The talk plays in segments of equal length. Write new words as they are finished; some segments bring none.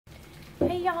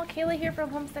Hey y'all, Kayla here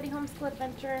from Homesteady Homeschool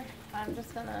Adventure. I'm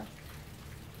just gonna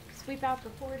sweep out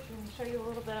the porch and show you a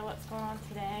little bit of what's going on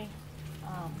today.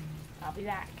 I'll be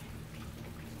back.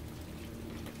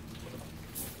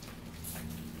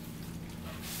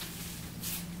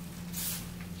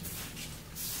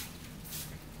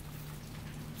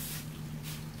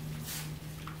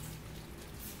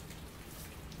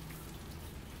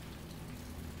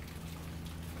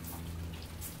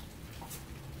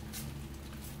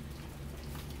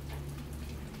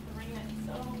 The rain is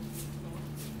so slow.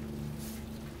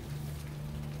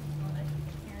 Well, I can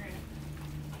hear it.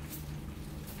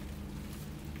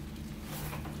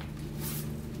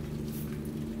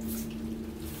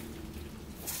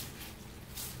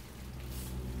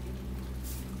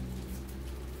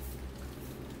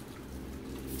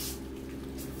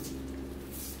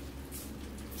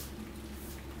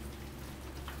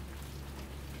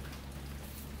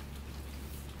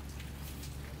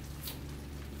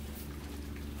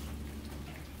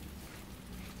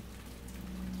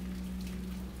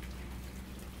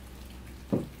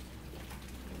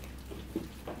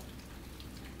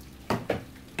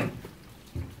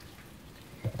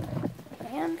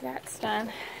 And that's done.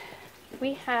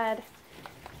 We had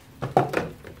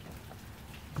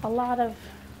a lot of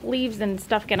leaves and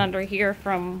stuff get under here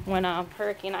from when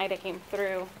Hurricane Ida came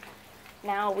through.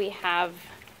 Now we have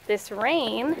this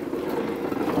rain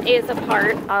is a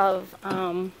part of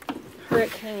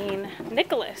Hurricane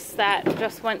Nicholas that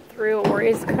just went through or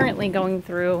is currently going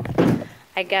through,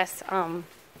 I guess,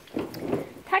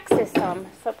 Texas some.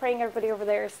 So praying everybody over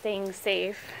there is staying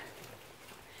safe.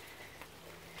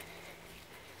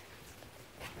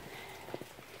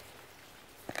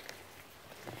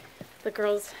 The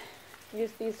girls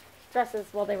used these dresses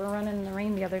while they were running in the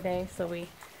rain the other day, so we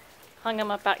hung them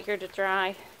up out here to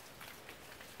dry.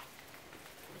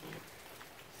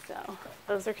 So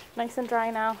those are nice and dry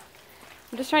now.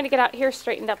 I'm just trying to get out here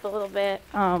straightened up a little bit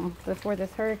before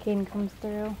this hurricane comes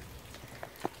through.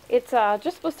 It's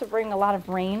just supposed to bring a lot of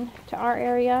rain to our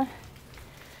area,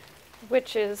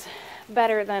 which is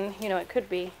better than, you know, it could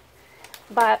be.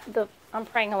 But I'm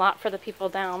praying a lot for the people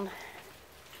down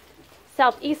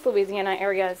southeast Louisiana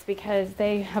areas because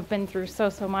they have been through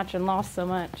so much and lost so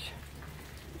much.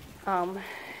 And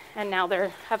now they're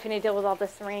having to deal with all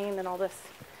this rain and all this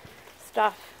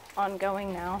stuff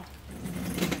ongoing now.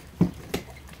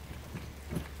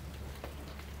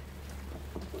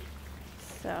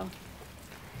 So,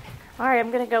 alright,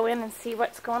 I'm going to go in and see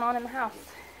what's going on in the house.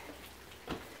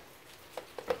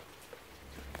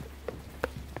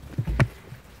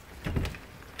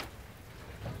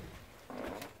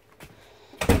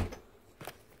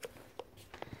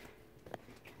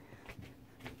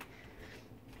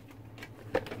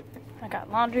 I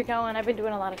got laundry going. I've been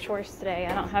doing a lot of chores today.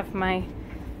 I don't have my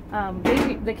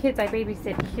the kids I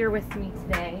babysit here with me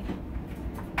today.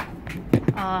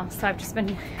 So I've just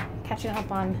been catching up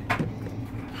on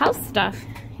house stuff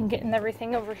and getting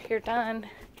everything over here done.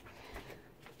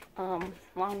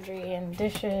 Laundry and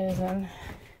dishes and...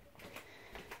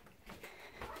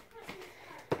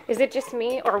 Is it just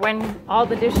me, or when all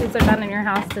the dishes are done in your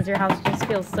house, does your house just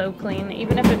feel so clean?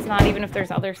 Even if it's not, even if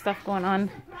there's other stuff going on.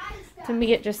 To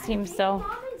me, it just seems so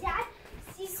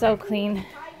clean.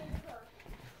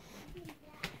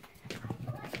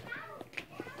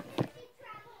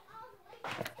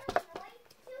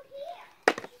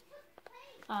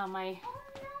 My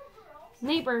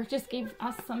neighbor just gave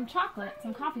us some chocolate,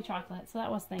 some coffee chocolate, so that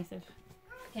was nice of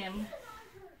him.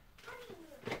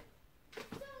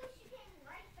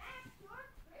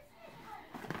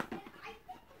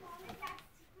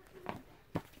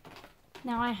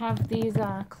 Now I have these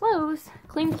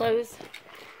clean clothes,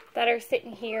 that are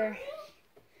sitting here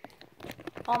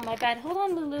on my bed. Hold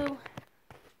on, Lulu.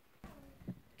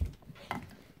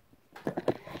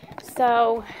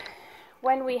 So,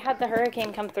 when we had the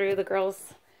hurricane come through, the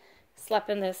girls slept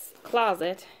in this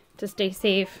closet to stay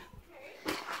safe.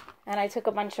 And I took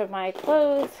a bunch of my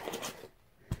clothes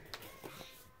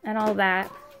and all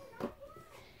that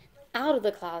out of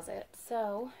the closet.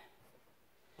 So,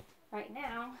 right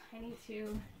now, I need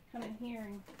to come in here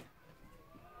and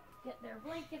get their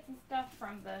blankets and stuff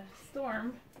from the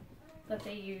storm that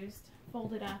they used,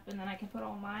 fold it up, and then I can put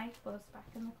all my clothes back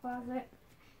in the closet.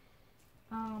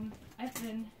 I've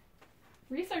been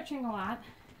researching a lot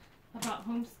about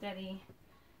homesteady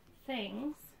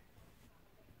things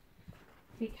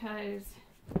because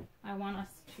I want us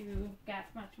to get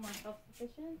much more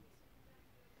self-sufficient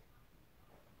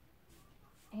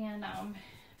and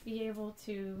be able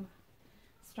to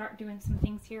start doing some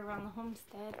things here around the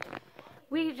homestead.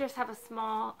 We just have a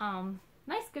small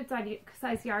nice good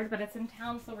size yard, but it's in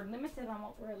town, so we're limited on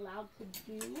what we're allowed to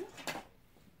do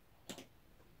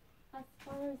as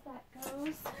far as that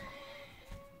goes.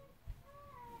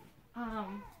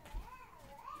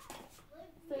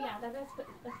 So yeah, that is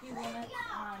a few limits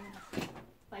on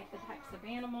like the types of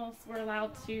animals we're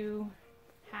allowed to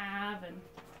have and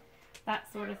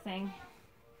that sort of thing.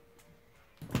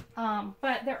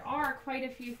 But there are quite a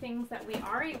few things that we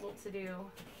are able to do.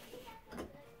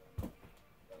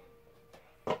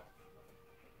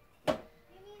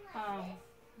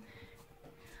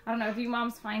 I don't know if you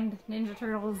moms find Ninja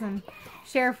Turtles and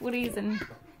Sheriff Woodies and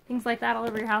things like that all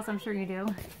over your house. I'm sure you do.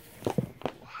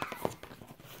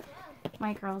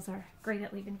 My girls are great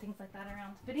at leaving things like that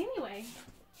around. But anyway,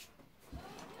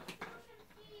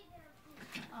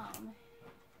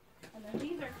 and then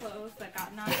these are clothes that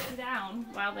got knocked down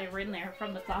while they were in there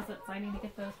from the closet, so I need to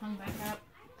get those hung back up.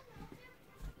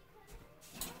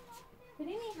 But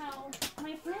anyhow,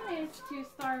 my plan is to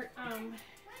start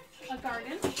a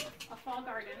garden, a fall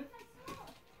garden.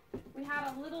 We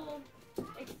had a little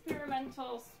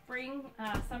experimental spring,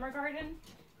 summer garden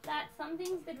that some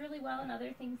things did really well and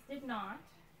other things did not.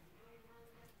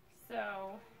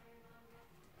 So,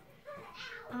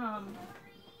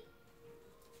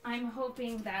 I'm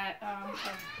hoping that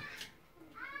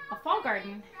a fall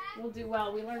garden will do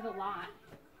well. We learned a lot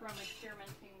from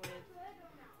experimenting with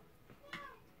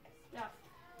stuff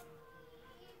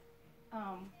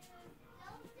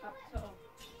up till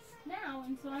now,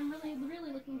 and so I'm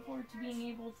really looking forward to being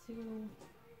able to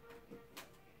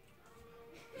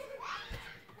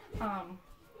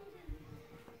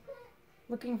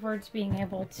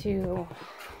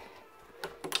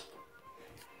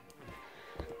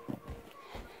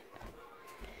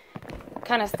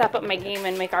kind of step up my game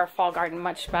and make our fall garden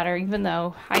much better, even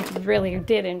though I really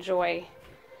did enjoy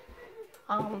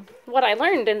what I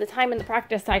learned in the time and the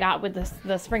practice I got with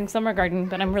the spring summer garden.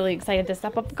 But I'm really excited to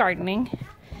step up gardening.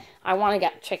 I want to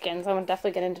get chickens. I want to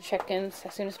definitely get into chickens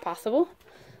as soon as possible.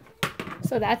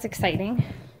 So that's exciting.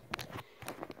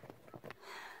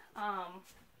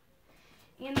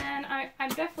 And then I'm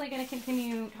definitely going to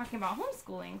continue talking about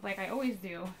homeschooling like I always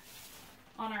do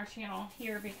on our channel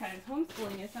here, because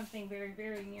homeschooling is something very,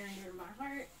 very near and dear to my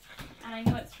heart. And I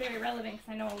know it's very relevant because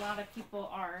I know a lot of people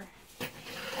are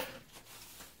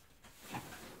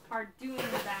doing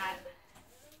that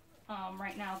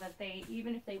right now, that they,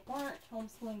 even if they weren't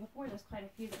homeschooling before, there's quite a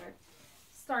few that are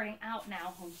starting out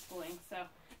now homeschooling. So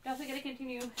definitely going to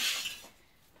continue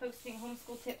posting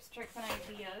homeschool tips, tricks, and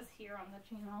ideas here on the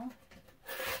channel.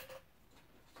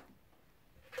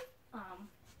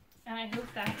 And I hope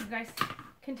that you guys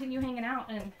continue hanging out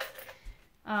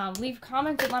and leave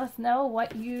comments and let us know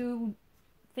what you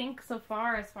think so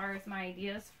far as my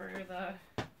ideas for the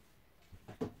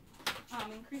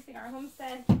increasing our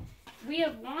homestead. We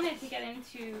have wanted to get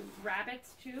into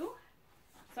rabbits too,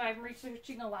 so I'm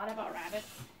researching a lot about rabbits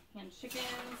and chickens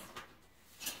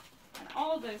and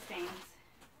all of those things.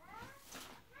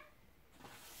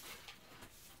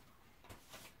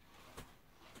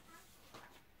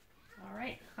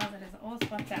 Alright, closet is all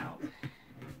swept out.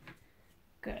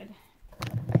 Good.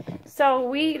 So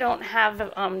we don't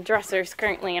have dressers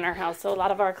currently in our house, so a lot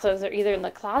of our clothes are either in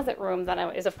the closet room,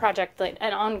 that is a project, like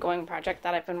an ongoing project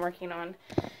that I've been working on,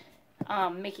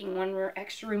 making one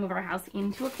extra room of our house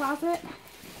into a closet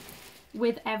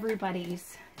with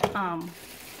everybody's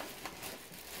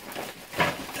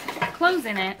clothes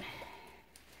in it.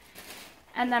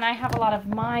 And then I have a lot of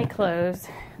my clothes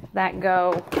that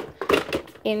go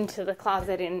into the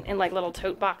closet in like little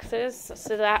tote boxes.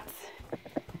 So that's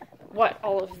what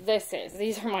all of this is.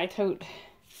 These are my totes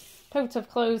of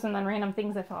clothes and then random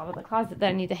things I fell out of the closet that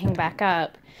I need to hang back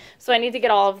up. So I need to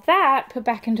get all of that put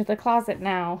back into the closet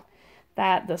now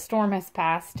that the storm has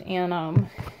passed, and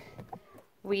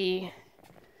we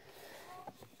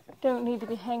don't need to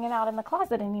be hanging out in the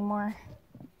closet anymore.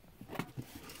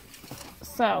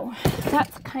 So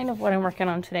that's kind of what I'm working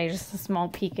on today, just a small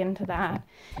peek into that.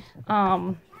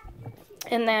 And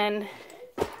then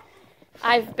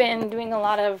I've been doing a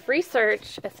lot of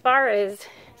research as far as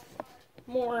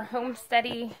more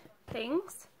homesteady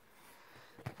things.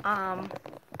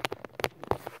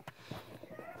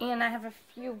 And I have a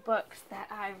few books that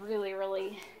I really,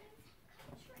 really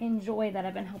enjoy that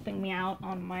have been helping me out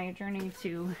on my journey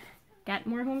to get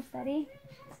more homesteady.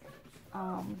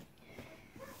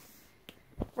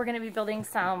 We're going to be building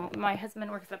some, my husband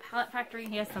works at a pallet factory.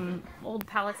 He has some old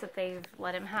pallets that they've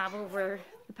let him have over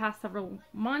the past several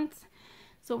months.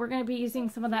 So we're going to be using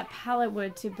some of that pallet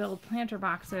wood to build planter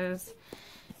boxes.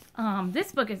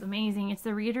 This book is amazing. It's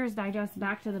the Reader's Digest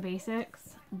Back to the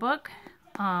Basics book.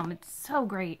 It's so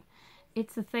great.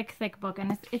 It's a thick, thick book,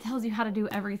 and it tells you how to do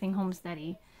everything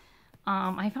homesteady.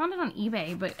 I found it on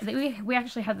eBay, but we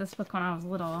actually had this book when I was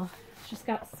little. It's just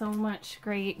got so much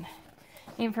great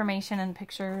information and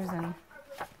pictures and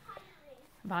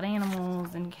about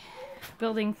animals and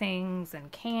building things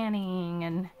and canning.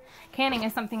 And canning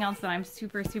is something else that I'm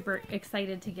super, super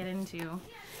excited to get into.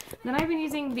 Then I've been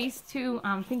using these two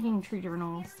Thinking Tree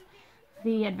journals.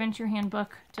 The Adventure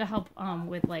Handbook to help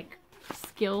with like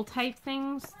skill type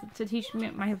things to teach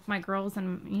my girls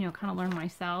and, you know, kind of learn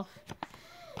myself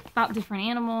about different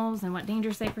animals and what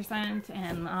dangers they present,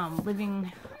 and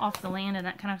living off the land and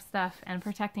that kind of stuff, and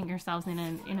protecting yourselves in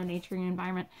a nature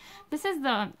environment. This is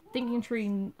the Thinking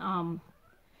Tree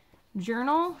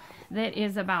journal that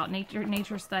is about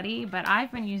nature study, but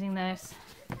I've been using this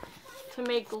to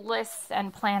make lists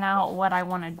and plan out what I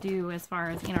want to do as far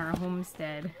as in our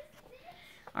homestead.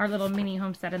 Our little mini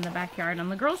homestead in the backyard. And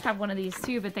the girls have one of these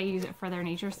too, but they use it for their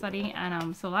nature study.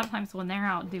 And so a lot of times when they're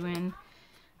out doing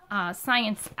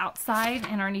science outside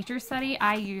in our nature study,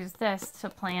 I use this to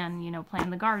plan, you know, plan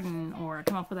the garden or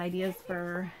come up with ideas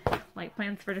for like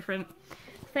plans for different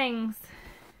things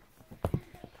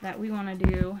that we want to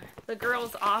do. The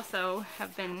girls also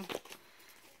have been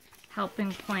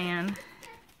helping plan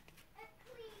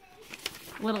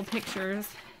little pictures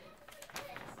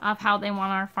of how they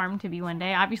want our farm to be one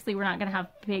day. Obviously, we're not going to have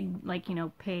big, like, you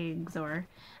know, pigs or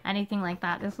anything like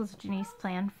that. This was Janice's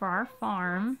plan for our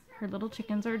farm. Her little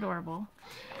chickens are adorable.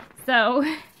 So,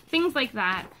 things like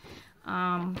that.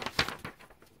 I've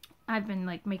been,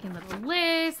 like, making little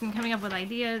lists and coming up with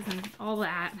ideas and all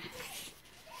that.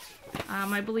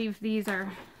 I believe these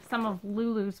are some of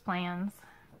Lulu's plans.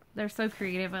 They're so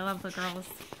creative. I love the girls'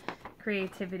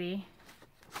 creativity.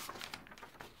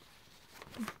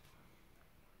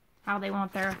 How they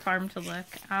want their farm to look.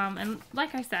 And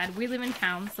like I said, we live in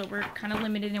town, so we're kind of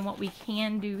limited in what we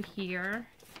can do here.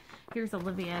 Here's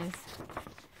Olivia's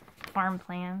farm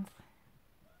plans.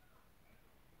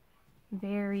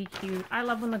 Very cute. I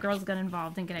love when the girls get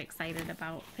involved and get excited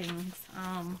about things.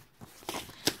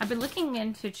 I've been looking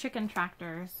into chicken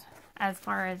tractors as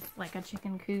far as like a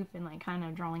chicken coop, and like kind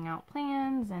of drawing out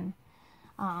plans and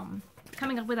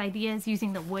coming up with ideas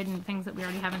using the wood and things that we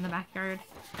already have in the backyard.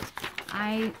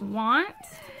 I want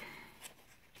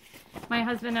my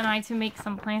husband and I to make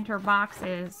some planter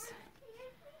boxes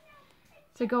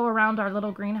to go around our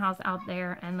little greenhouse out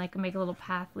there, and like make a little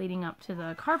path leading up to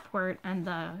the carport and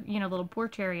the, you know, little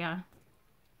porch area.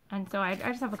 And so I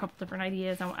just have a couple different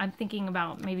ideas. I'm thinking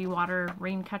about maybe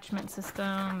rain catchment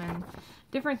system and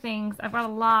different things. I've got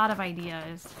a lot of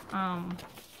ideas.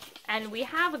 And we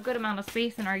have a good amount of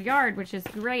space in our yard, which is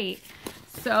great.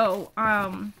 So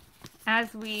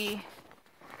as we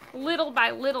little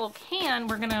by little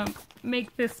we're gonna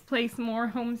make this place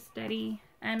more homesteady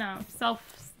and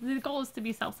the goal is to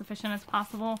be self-sufficient as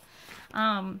possible,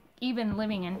 even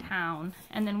living in town.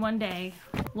 And then one day,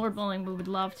 Lord willing, we would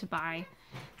love to buy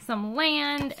some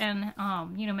land and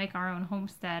you know, make our own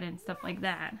homestead and stuff like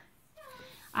that.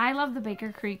 I love the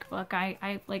Baker Creek book.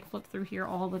 I like flip through here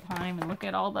all the time and look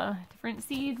at all the different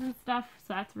seeds and stuff,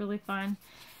 so that's really fun.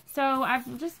 So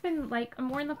I've just been like, I'm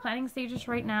more in the planning stages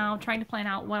right now, trying to plan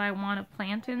out what I want to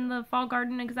plant in the fall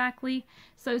garden exactly.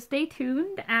 So stay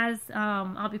tuned as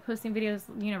I'll be posting videos,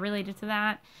 you know, related to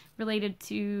that, related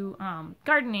to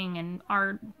gardening and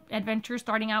our adventure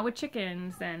starting out with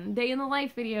chickens, and day in the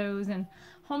life videos and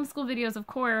homeschool videos, of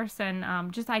course,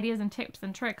 and just ideas and tips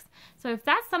and tricks. So if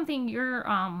that's something you're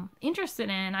interested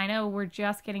in, I know we're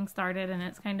just getting started and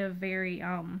it's kind of very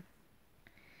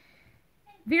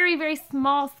very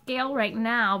small scale right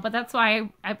now, but that's why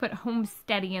I put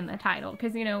homesteady in the title,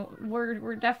 because, you know,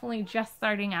 we're definitely just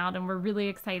starting out, and we're really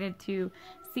excited to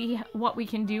see what we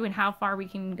can do and how far we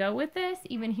can go with this,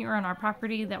 even here on our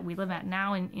property that we live at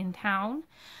now in town.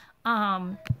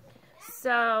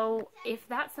 So if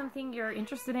that's something you're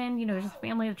interested in, you know, just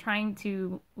family trying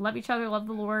to love each other, love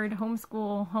the Lord,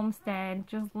 homeschool, homestead,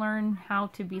 just learn how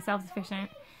to be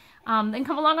self-sufficient, then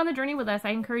come along on the journey with us.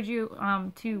 I encourage you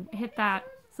to hit that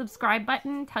subscribe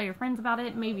button, tell your friends about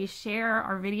it, maybe share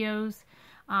our videos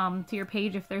to your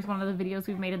page if there's one of the videos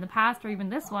we've made in the past, or even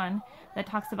this one that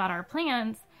talks about our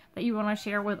plans that you want to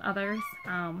share with others.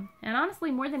 And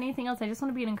honestly, more than anything else, I just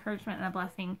want to be an encouragement and a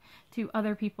blessing to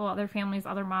other people, other families,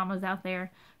 other mamas out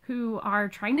there who are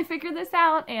trying to figure this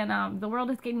out. And the world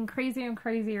is getting crazier and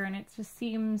crazier, and it just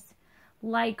seems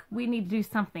like we need to do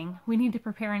something. We need to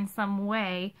prepare in some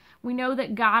way. We know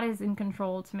that God is in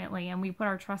control ultimately, and we put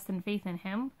our trust and faith in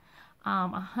Him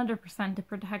 100% to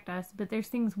protect us. But there's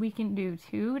things we can do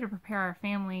too to prepare our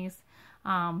families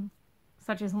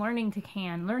such as learning to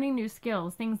can, learning new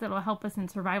skills, things that will help us in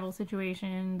survival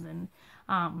situations,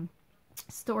 and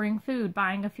storing food,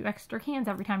 buying a few extra cans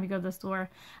every time you go to the store.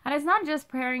 And it's not just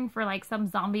preparing for like some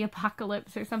zombie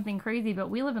apocalypse or something crazy, but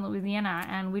we live in Louisiana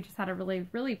and we just had a really,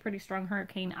 really pretty strong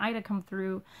Hurricane Ida come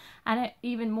through, and it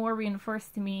even more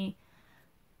reinforced to me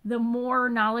the more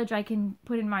knowledge I can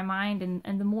put in my mind,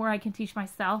 and the more I can teach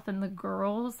myself and the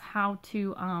girls how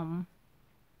to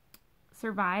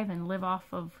survive and live off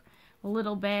of a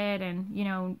little bit, and, you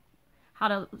know, how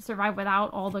to survive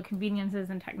without all the conveniences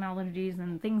and technologies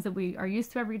and things that we are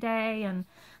used to every day. And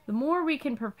the more we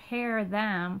can prepare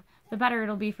them, the better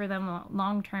it'll be for them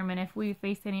long term. And if we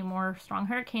face any more strong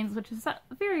hurricanes, which is a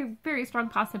very, very strong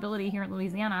possibility here in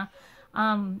Louisiana,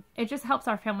 it just helps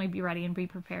our family be ready and be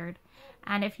prepared.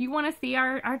 And if you want to see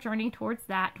our journey towards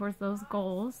those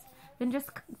goals, then just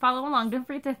follow along. Don't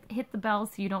forget to hit the bell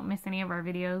so you don't miss any of our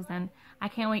videos. And I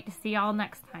can't wait to see y'all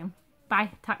next time. Bye.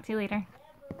 Talk to you later.